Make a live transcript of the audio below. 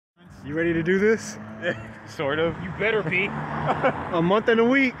You ready to do this? Sort of. You better be. A month and a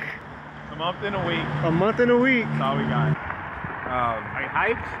week. A month and a week. A month and a week. That's all we got. Are you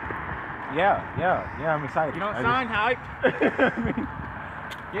hyped? Yeah, I'm excited. You don't sound hyped.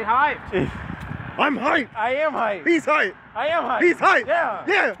 Get hyped. I'm hyped. I am hyped. He's hyped. I am hyped. He's hyped. Yeah.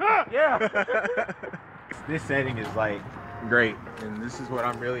 Yeah. Yeah. This setting is like great, and this is what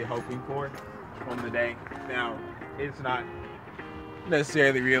I'm really hoping for on the day. Now, it's not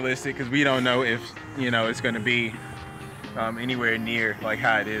necessarily realistic because we don't know if it's going to be anywhere near like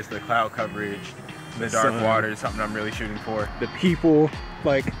how it is. The cloud coverage, the dark water is something I'm really shooting for. The people,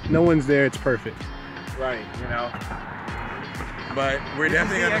 like no one's there. It's perfect. Right. But we're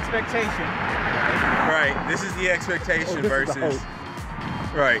definitely the expectation. Right. This is the expectation versus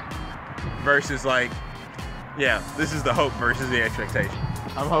right versus like this is the hope versus the expectation.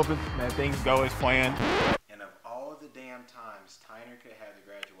 I'm hoping that things go as planned. And of all the damn times Tyner could have the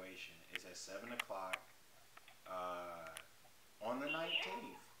graduation is at 7 o'clock on the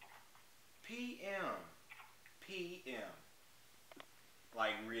 19th. PM.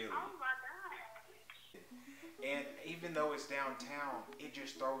 Like really. Oh my God. And even though it's downtown, it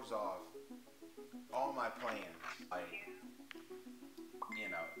just throws off all my plans. Like,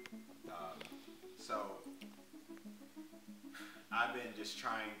 so I've been just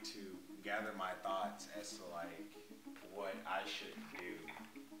trying to gather my thoughts as to like what I should do.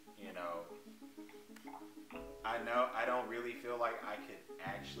 I don't really feel like I could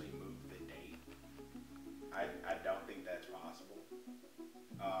actually move the date. I don't think that's possible.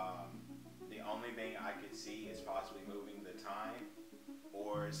 The only thing I could see is possibly moving the time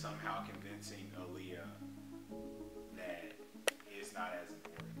or somehow convincing Aleia that it's not as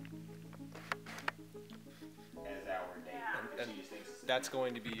important as our date. And that's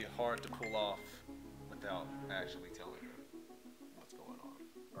going to be hard to pull off without actually telling her what's going on.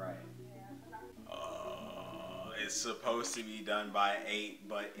 Right. It's supposed to be done by 8,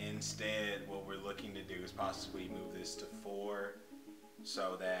 but instead what we're looking to do is possibly move this to 4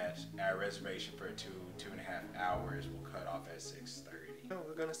 so that our reservation for 2.5 hours will cut off at 6:30.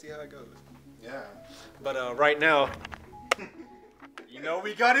 We're gonna see how it goes. Yeah. But right now,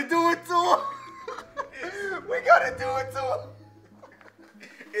 we gotta do it to him. We gotta do it to him.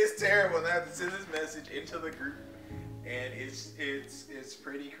 It's terrible. And I have to send this message into the group, and it's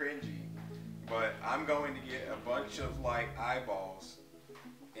pretty cringy. But I'm going to get a bunch of like eyeballs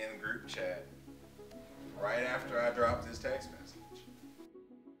in the group chat right after I drop this text message.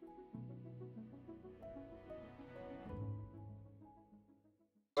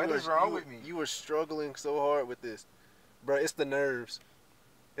 What is wrong with me? You were struggling so hard with this, bro. It's the nerves.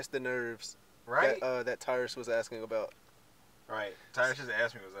 It's the nerves. Right. That Tyrus was asking about. Right. Tyrus just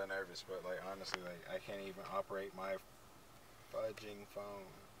asked me was I nervous, but like honestly, like I can't even operate my fudging phone.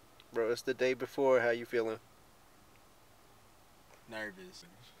 Bro, it's the day before. How you feeling? Nervous.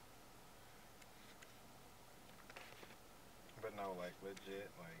 But no, like legit,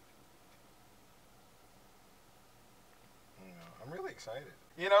 like I'm really excited.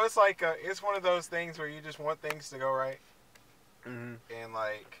 It's like it's one of those things where you just want things to go right, Mm-hmm. and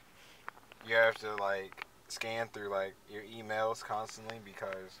like you have to like scan through like your emails constantly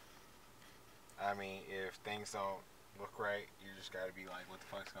because I mean if things don't look right, you just gotta be like, what the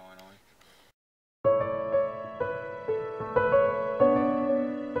fuck's going on?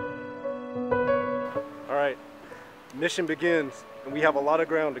 All right. Mission begins, and we have a lot of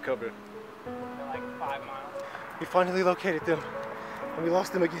ground to cover. Like 5 miles. We finally located them, and we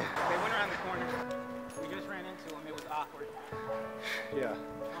lost them again. They went around the corner. We just ran into them. It was awkward. Yeah.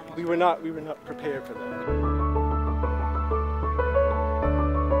 We were not prepared for that.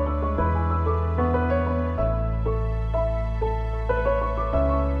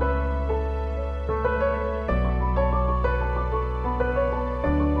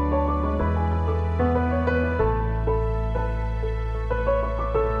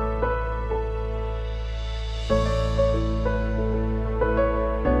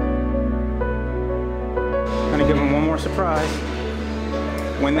 Gonna give them one more surprise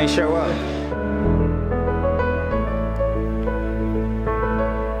when they show up.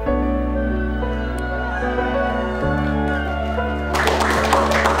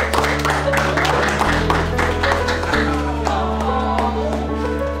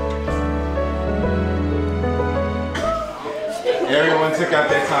 Everyone took out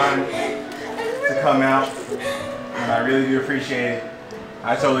their time to come out, and I really do appreciate it.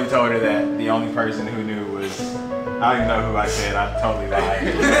 I totally told her that the only person who knew was, I don't even know who I said, I totally lied.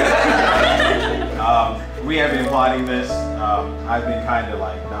 We have been plotting this. I've been kind of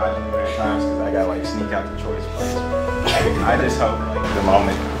like dodging it at times because I got like sneak out the choice place. I just hope like the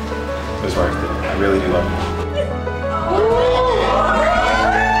moment It's worth it. I really do love you.